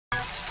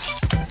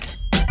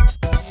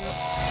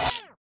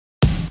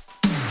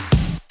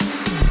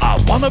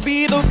wanna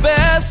be the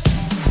best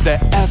there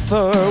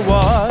ever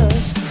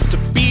was. To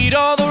beat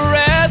all the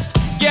rest,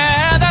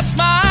 yeah, that's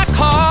my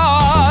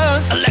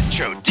cause.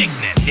 Electro,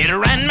 Dignant,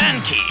 Hitter and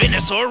Mankey,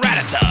 Venusaur,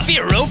 Rattata,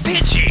 Vero,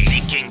 Pidgey,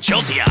 Seeking,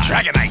 Jolteon,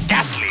 Dragonite,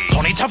 Ghastly,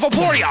 Ponyta,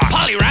 Vaporeon,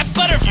 Poliwrath,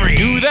 Butterfree.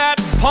 Do that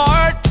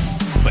part,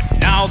 but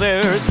now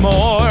there's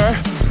more.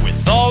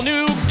 With all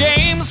new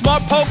games, more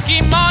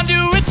Pokemon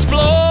to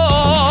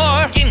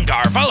explore.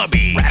 Gengar,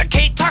 Vullaby,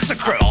 Raticate,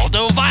 Toxicroak,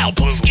 Aldo,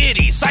 Vileplume,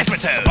 Skitty,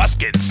 Seismitoad,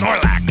 Buskin,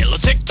 Snorlax,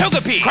 Milotic,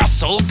 Togepi,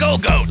 Crossoul,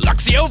 Go-Goat,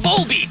 Luxio,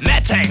 Volbeat,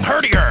 Metang,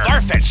 Herdier,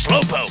 Farfetch,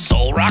 Slowpoke,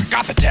 Solrock,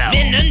 Gothitelle,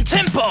 Nin,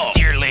 Tempo,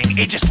 Deerling,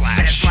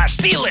 Aegislash, Sandslash,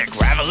 Steelix,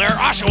 Graveler,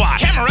 Oshawott,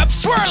 Camerupt,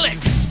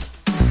 Swirlix.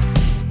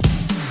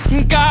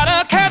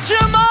 Gotta catch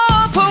 'em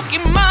all,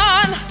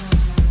 Pokemon.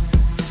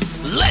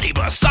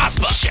 Ladybug,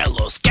 Sospa,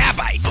 Shellos,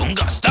 Gabite,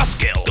 Fungus,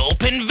 Duskull,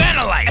 Gulpin,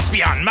 Vanillite,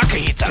 Espeon,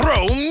 Makahita,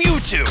 Throw,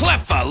 Mewtwo,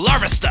 Cleffa,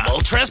 Larvesta,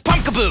 Moltres,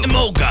 Pumpkaboo,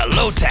 Emoga,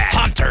 Lotad,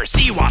 Haunter,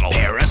 Seawaddle,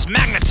 Paris,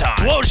 Magneton,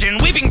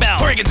 Dwosian, Weeping Bell,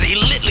 Porygon-Z,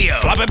 Litleo,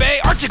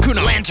 Flabébé,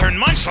 Articuno, Lantern,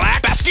 Munchlax,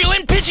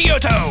 Basculin,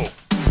 Pidgeotto.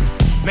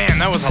 Man,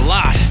 that was a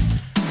lot.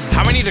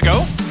 How many to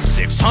go?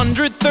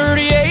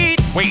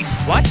 638. Wait,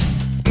 what?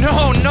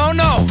 No.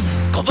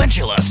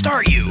 Galvantula,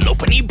 Staryu,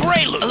 Lopunny,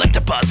 Breloom,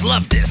 Electabuzz,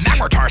 Lovedisc,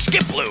 Magmortar,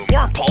 Skiploom,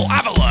 Wurmple,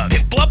 Avalon,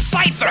 Piplup,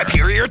 Scyther,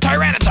 Hyperior,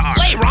 Tyranitar,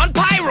 Lairon,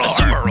 Pyro,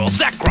 Azumarill,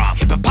 Zekrom,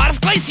 Hippopotas,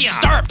 Glaceon,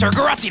 Staraptor,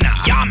 Giratina,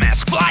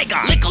 Yamask,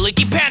 Flygon,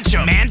 Lickilicky,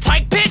 Pancho,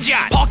 Mantike,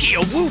 Pidgeot,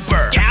 Palkia,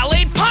 Wooper,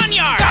 Gallade,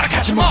 Ponyard. Gotta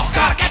catch 'em all,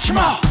 gotta catch 'em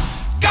all.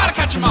 Gotta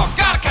catch 'em all,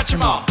 gotta catch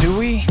 'em all. Do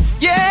we?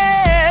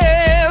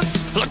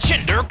 Yes!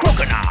 Flachinder,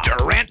 Croconaw,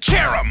 Durant,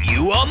 Cherum,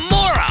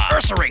 Uamora,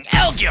 Ursaring,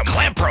 Elgium,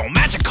 Clampro,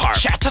 Magikarp,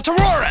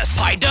 Chattatororis,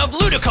 Pidove,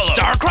 Ludicolo,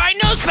 Darkrai,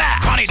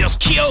 Nosepass, Cronidos,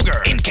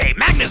 Kyogre, Inkay,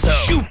 Magnezo,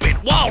 Cupid,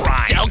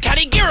 Walrein,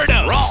 Delcatty,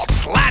 Gyarados,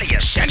 Ralts,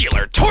 Latias,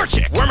 Chandelure,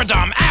 Torchic,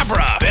 Wormadam,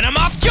 Abra,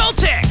 Venomoth,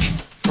 Joltik.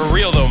 For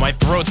real though, my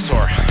throat's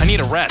sore. I need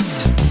a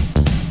rest.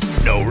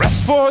 No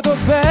rest For the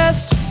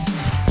best.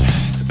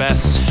 The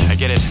best, I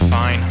get it,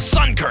 fine.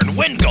 Sunkern,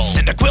 Wingull,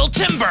 Cyndaquil,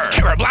 Timber,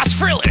 Carablast,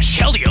 Frillish,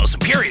 Keldeo,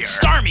 Superior,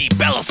 Starmie,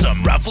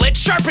 Bellosum, Rufflet,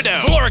 Sharpedo,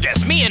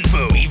 Florges,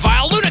 Mienfoo,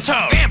 Weavile,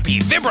 Lunatone,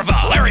 Vampy, Vibrava,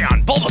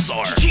 Flareon,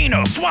 Bulbasaur,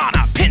 Chino,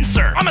 Swanna,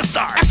 Pinsir,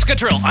 Amistar,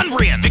 Excadrill,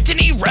 Umbreon,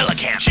 Victini,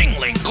 Relicanth,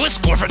 Chingling,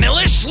 Gliscor,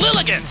 Vanillish,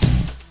 Lilligant.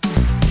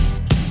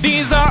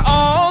 These are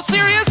all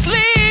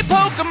seriously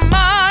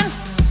Pokemon.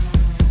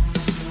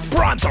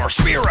 Bronzor,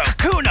 Spearow,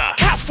 Kakuna,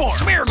 Castform,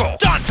 Smeargle,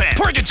 Donphan,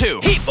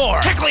 Porygon-2,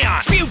 Heatmor, Kecleon,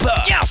 Spewpa,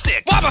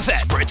 Meowstic, Wobbuffet,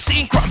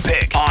 Spritzee,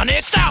 Grumpig,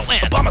 Onix, Stoutland,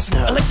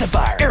 Abomasnow,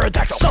 Electivire,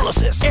 Aerodactyl,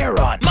 Solosis,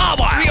 Aeron,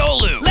 Mawile,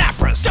 Riolu,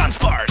 Lapras,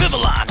 Dunsparce,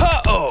 Vivillon,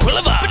 Ho-Oh,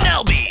 Quilava,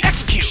 Benelby,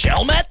 Execute,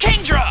 Shelmet,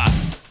 Kingdra.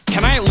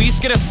 Can I at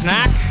least get a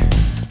snack?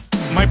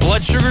 My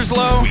blood sugar's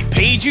low. We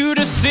paid you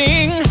to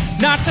sing,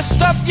 not to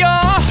stuff your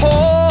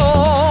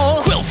hole.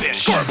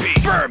 Quillfish, Scorpy,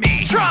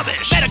 Burmy,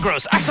 Trubbish,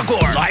 Metagross,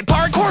 Axelgore,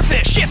 Liepard,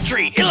 Corphish,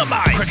 Shiftry,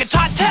 Illumise,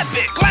 Kricketot,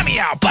 Tepig,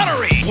 Glameow,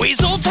 Buttery,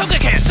 Weasel,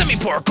 Togekiss,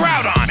 Simipour,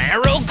 Groudon,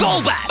 Arrow,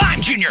 Golbat,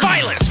 Mime Jr.,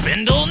 Violet,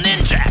 Spindle,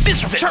 Ninja,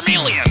 Fizzlefit,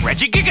 Charmeleon,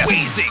 Regigigas,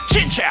 Weezing,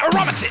 Chinchou,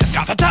 Aromatisse,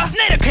 Gothita,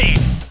 Nidoking.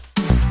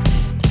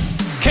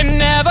 Can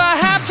never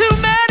have too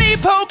many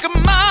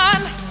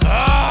Pokemon.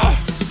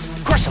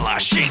 Corsola,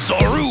 Shake,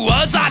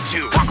 Zorua,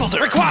 Zatu,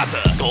 Conkeldurr,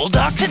 Rayquaza,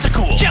 Golduck,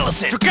 Tentacool,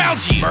 Jellicent,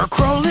 Dragalge,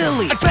 Murkrow,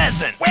 Lily,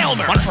 Pheasant,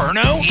 Wailmer,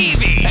 Monferno,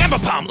 Eevee,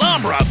 Ambipom,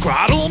 Lumbra,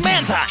 Grotle,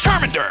 Manta,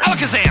 Charmander,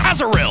 Alakazam,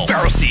 Azurill,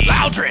 Ferroseed,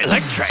 Loudred,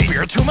 Electrike,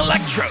 Spiritomb,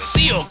 Electro,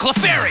 Seal,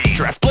 Clefairy,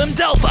 Drifblim,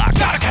 Delphox.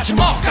 Gotta catch 'em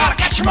all, gotta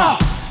catch 'em all.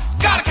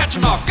 Gotta catch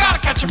 'em all, gotta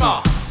catch 'em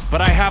all.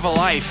 But I have a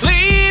life.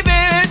 Leave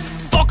it!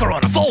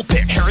 Volcarona,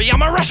 Vulpix,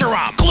 Hariyama,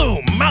 Reshiram,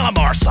 Gloom,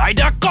 Malamar,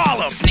 Psyduck,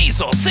 Golem,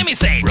 Sneasel,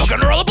 Simisage,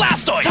 Roggenrola,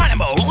 Blastoise,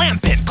 Dynamo,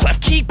 Lampent,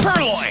 Klefki,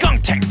 Purloin,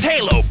 Skuntank,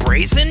 Tailo,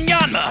 Brazen,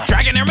 Yanma,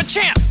 Dragonair,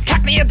 Machamp,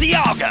 Cacnea,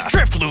 Dialga,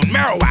 Drifloon,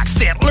 Marowak,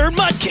 Stantler,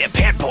 Mudkip,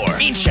 Panpour,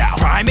 Inchao,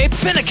 Primeape,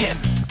 Finnegan.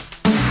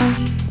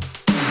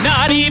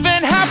 Not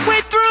even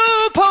halfway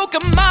through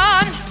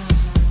Pokemon.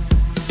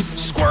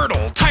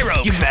 Squirtle, Tyro,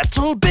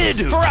 Yveltal,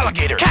 Bidoof,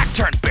 Feraligatr,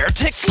 Cacturn,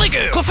 Beartic,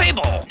 Sliggoo,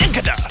 Clefable,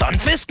 Incada,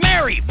 Stunfisk,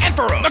 Mary,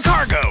 Ampharos,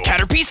 Macargo,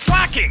 Caterpie,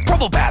 Slacking,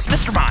 Probopass,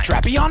 Mr. Mime,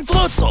 Drapion,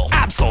 Floatzel,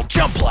 Absol,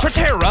 Jumpluff,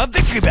 Torterra,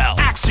 Victreebel,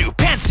 Axew,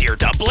 Pansear,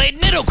 Doublade,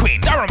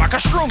 Nidoqueen, Darumaka,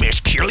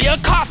 Shroomish,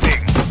 Kirlia,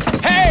 Coughing.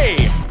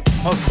 Hey!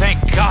 Oh, thank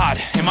God.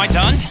 Am I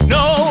done?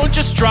 No,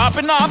 just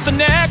dropping off the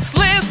next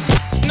list.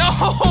 No,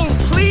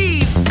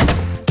 please.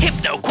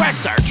 Hypno,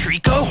 Quagsire,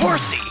 Trico,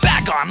 Horsey,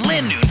 Bagon,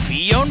 Linoon,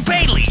 Fion,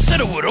 Bailey,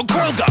 Sudowoodo,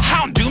 Curlga,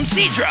 Houndoom,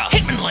 Seadra,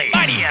 Hitmonlee,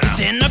 Mightyena,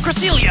 Tinna,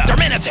 Cresselia,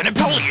 Darmanitan,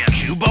 Empoleon,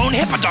 Cubone,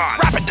 Hippodon,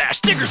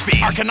 Rapidash, Diggersby,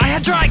 Arcanine,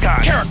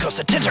 Hydreigon,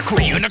 Caracosta,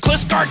 Tentacruel,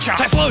 Uniclus, Garchomp,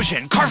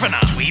 Typhlosion, Carvanha,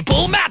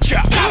 Dweeple,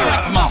 Matchup. Gotta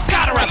wrap 'em all,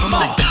 gotta wrap 'em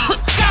all.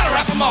 Gotta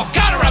wrap 'em all,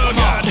 gotta wrap 'em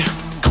all.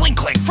 Clink,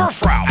 Clink,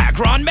 Furfrou,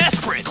 Aggron,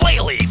 Mesprit,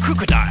 Glalie,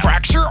 Crocodile,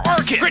 Fracture,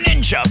 Orchid,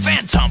 Greninja,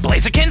 Phantom,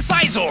 Blaziken,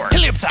 Sizor,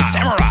 Helioptile,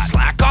 Samurai,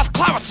 Slackoth,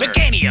 Clawitzer,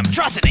 Meganium,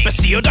 Drosiny,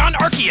 Bastiodon,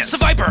 Arceus,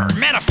 Viper,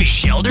 Manaphy,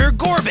 Shieldar,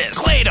 Gorbis,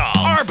 Claydol,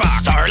 Arbok,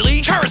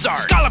 Starly, Charizard,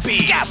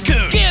 Scolipede,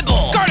 Gascoon,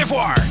 Gible,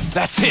 Gardevoir.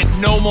 That's it,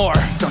 no more.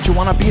 Don't you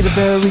wanna be the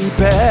very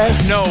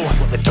best? No.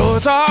 Well, the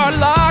doors are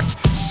locked,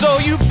 so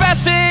you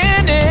best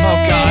finish.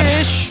 Oh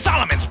God.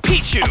 Solomon's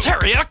Pichu,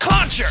 Altaria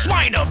Clauncher,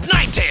 Swinub,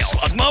 Ninetales,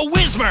 Slugma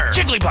Whismer,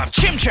 Jigglypuff,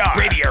 Chimchar,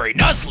 Braviary,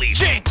 Nuzleaf,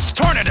 Jinx,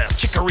 Tornadus,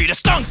 Chikorita,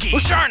 Stunky,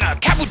 Usharna,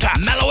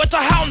 Kabutops, Meloetta,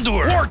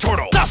 Houndour,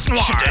 Wartortle, Dusknoir,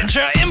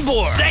 Shedinja,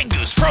 Imbor,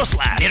 Zangoose,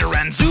 Froslass,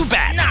 Nidoran,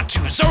 Zubat,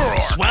 Natu,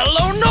 Zoroark,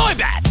 Swellow,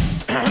 Noibat.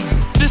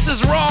 This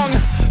is wrong.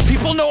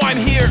 People know I'm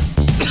here.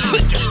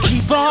 Just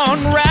keep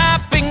on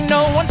rapping,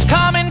 no one's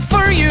coming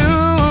for you.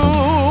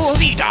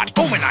 C-Dot,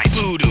 Omanite,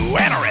 Voodoo,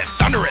 Anorith,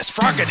 Thunderous,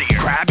 Frogadier,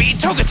 Krabby,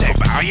 Togetic,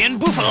 Balian,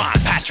 Buffalant,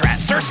 Patrat,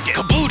 Surskit,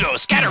 Kabuto,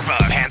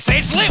 Scatterbug,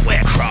 Pansage,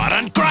 Litwick,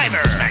 Crawdon,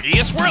 Grimer,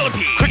 Smagius,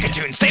 Whirlipede,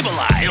 Kricketune,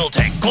 Sableye,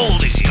 Iltec,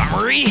 Goldie,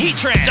 Skarmory,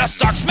 Heatran,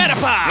 Dustox,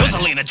 Metapod,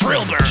 Rosalina,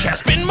 Drillbur,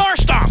 Chespin,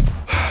 Marstomp.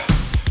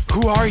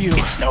 Who are you?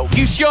 It's no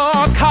use your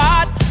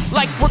card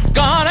like we're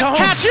gonna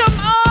catch 'em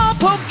all,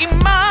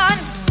 Pokemon.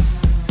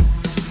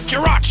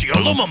 Jirachi,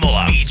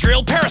 Alumamola,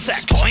 Beedrill,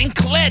 Parasect, Spoink,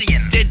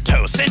 Ledian,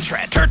 Ditto,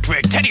 Sentret,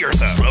 Turtwig,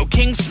 Teddiursa,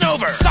 Slowking,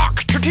 Snover,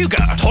 Sock, Tortuga,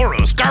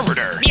 Tauros,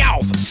 Garberter,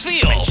 Meowth,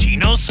 Seal,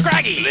 Minccino,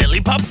 Scraggy,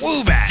 Lillipup,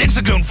 Woobat,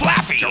 Zigzagoon,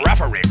 Flaffy,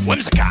 Girafarig,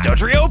 Whimsicott,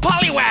 Dodrio,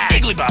 Poliwag,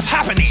 Igglybuff,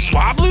 Happiny,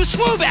 Swablu,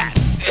 Swoobat,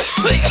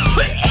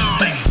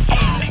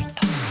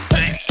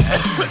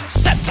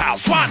 Sceptile,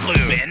 Swanlu,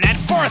 Binet,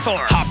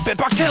 Forthor, Hoppip,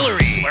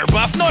 Octillery,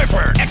 Slurbuff,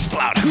 Neufert,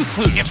 Exploud,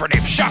 Hoothoot,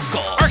 Infernape,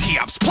 Shockle,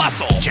 Archeops,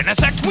 Plusle,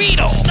 Genesect,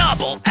 Weedle,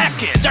 Snubble,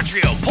 Ekid,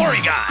 Dugtrio,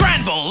 Porygon,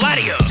 Granville,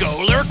 Latios,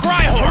 Golurk,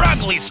 Rhyhorn,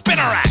 Ugly,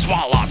 Spinarak,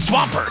 Swalot,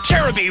 Swampert,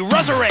 Cherubi,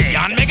 Roserade,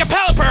 Yon Mega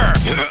Pelipper.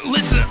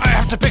 Listen, I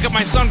have to pick up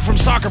my son from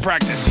soccer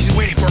practice. He's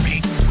waiting for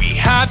me. We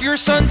have your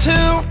son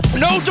too?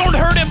 No, don't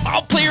hurt him.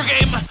 I'll play your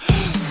game.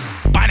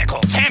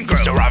 Binacle,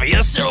 Tangrowth,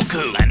 Staravia,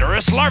 Silcoon,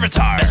 Landorus,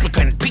 Larvitar,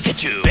 Vespiquen,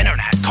 Pikachu,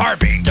 Venonat,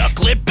 Carbink,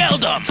 Ducklip,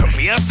 Beldum,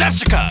 Tropia,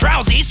 Sepsica,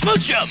 Drowsy,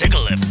 Smoochum,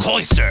 Sigalith,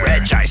 Cloyster,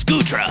 Reggie,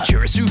 Scootra,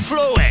 Chirisu,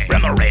 Floe,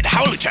 Remoraid,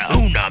 Howlucha,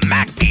 Una,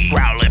 Macbee,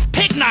 Growlithe,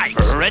 Pignite,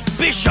 Furret,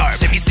 Bisharp,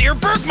 Simisear,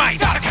 Bergmite.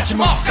 Gotta catch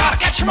 'em all, gotta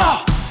catch 'em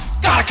all.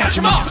 Gotta catch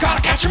 'em all,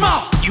 gotta catch 'em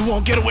all. You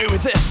won't get away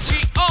with this.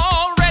 We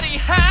already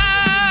have.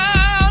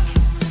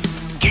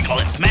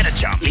 Gigalith,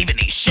 Metachump,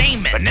 Leaveney,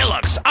 Shaman,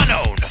 Vanillux,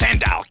 Unknown,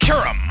 Sandal,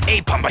 Curum,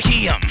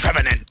 Apumpahium,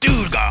 Trevenant,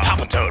 Dewgum,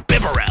 Palpitoad,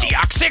 Bibarel,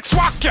 Deoxys,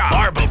 Walkjaw,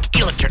 Barbook,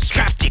 Electric,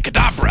 Crafty,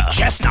 Kadabra,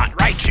 Chestnut,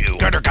 Raichu,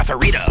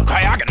 Garderogatharita,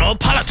 Cryogonal,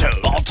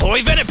 Palatoad,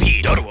 Baltoy,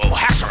 Venipede, Doduo,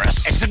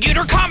 Haxorus,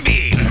 Executor,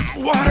 Combi.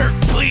 Water,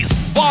 please.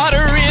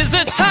 Water is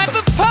a type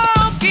of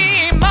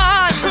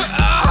Pokemon.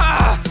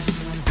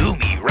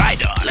 Goomy,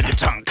 Rhydon,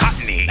 Lickitung,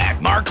 Cottony,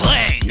 Magmar,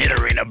 Clang,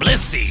 Nidorina,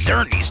 Blissey,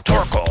 Xerneas,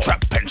 Torkoal,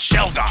 Trumpin,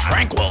 Shelgon,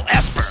 Tranquil,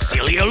 Esper,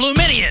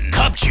 Celeoluminion,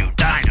 Cubchoo,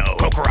 Dino,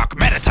 Pokerap,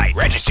 Metatite,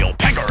 Registeel,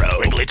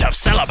 Pangoro, Wigglytuff,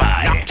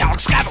 Celebi, Noctowl,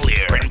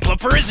 Scavalier, Brinplup,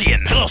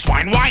 Virizion,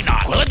 Pillowswine,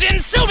 Wynot, Quilladin,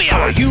 Sylvia.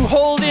 How are you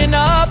holding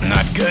up?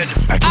 Not good.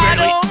 I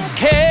don't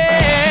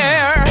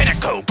care.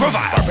 Pinnacle,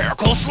 Grovyle,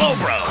 Barbaracle,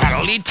 Slowbro,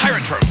 Cradleed,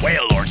 Tyrantrum,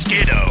 Wailord,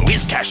 Skiddo,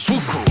 Whiscash,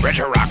 Swooku,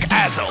 Regirock,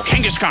 Azel,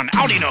 Kangaskhan,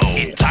 Audino,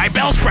 Intai,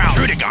 Bellsprout,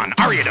 Drudigon,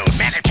 Ariados,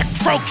 Manitic,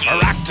 Froakie,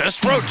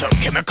 Aractus, Rotom,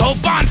 Chemical,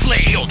 Bonsly,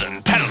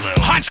 Shieldon, Petaloo,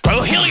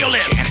 Honchkrow,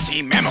 Heliolisk,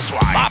 Chansey,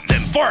 Mamoswine,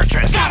 Botham,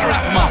 Fortress. Gotta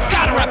wrap 'em all,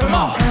 gotta wrap 'em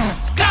all.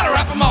 Gotta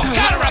wrap 'em all,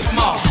 gotta wrap 'em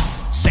all.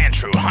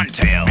 Sandshrew,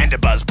 Huntail,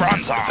 Mandibuzz,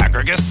 Bronzong,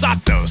 Fagrigus,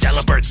 Zapdos,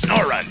 Delibird,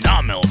 Snorunt,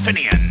 Nomil,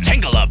 Finian,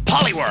 Tangela,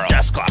 Poliwhirl,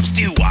 Dusclops,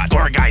 Dewott,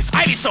 Gourgeist,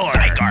 Ivysaur,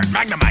 Zygarde,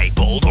 Magnemite,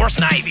 Boldor,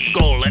 Snivy,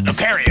 Golett,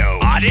 Lucario,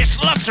 Oddish,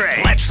 Luxray,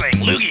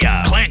 Fletchling,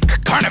 Lugia, Clink,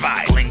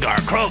 Carnivine, Blingar,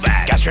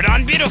 Crobat,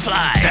 Gastrodon, Beautifly.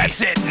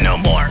 That's it, no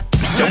more.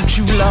 Don't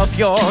you love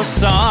your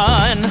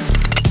son?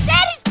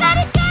 Daddy's not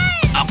a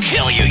dad! I'll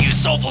kill you, you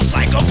soulful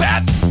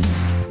psychopath!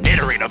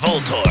 Nidorina,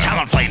 Voltorb,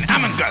 Talonflame,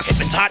 Amoonguss,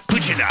 Hypnotot,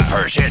 Puchida,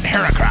 Persian,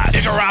 Heracross,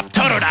 Vigoroth,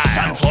 Totodile,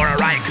 Sunflora,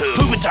 Raikou,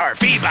 Pupitar,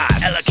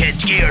 Feebas, Elekid,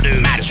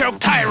 Geodude, Machoke,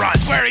 Tyron,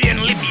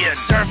 Squarian, Leafeus,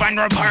 Servine,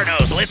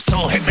 Rapardos,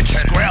 Blitzel,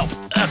 Hitmonchan, Squirrel,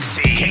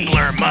 Uxie,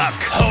 Kingler, Muck,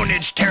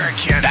 Honedge,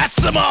 Terrakion. That's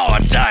them all,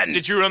 I'm done!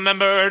 Did you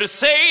remember to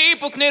say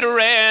both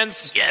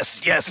Nidorans?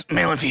 Yes,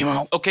 male and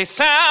female. Okay,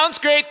 sounds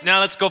great. Now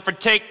let's go for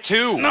take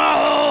 2.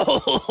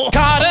 No!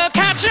 Gotta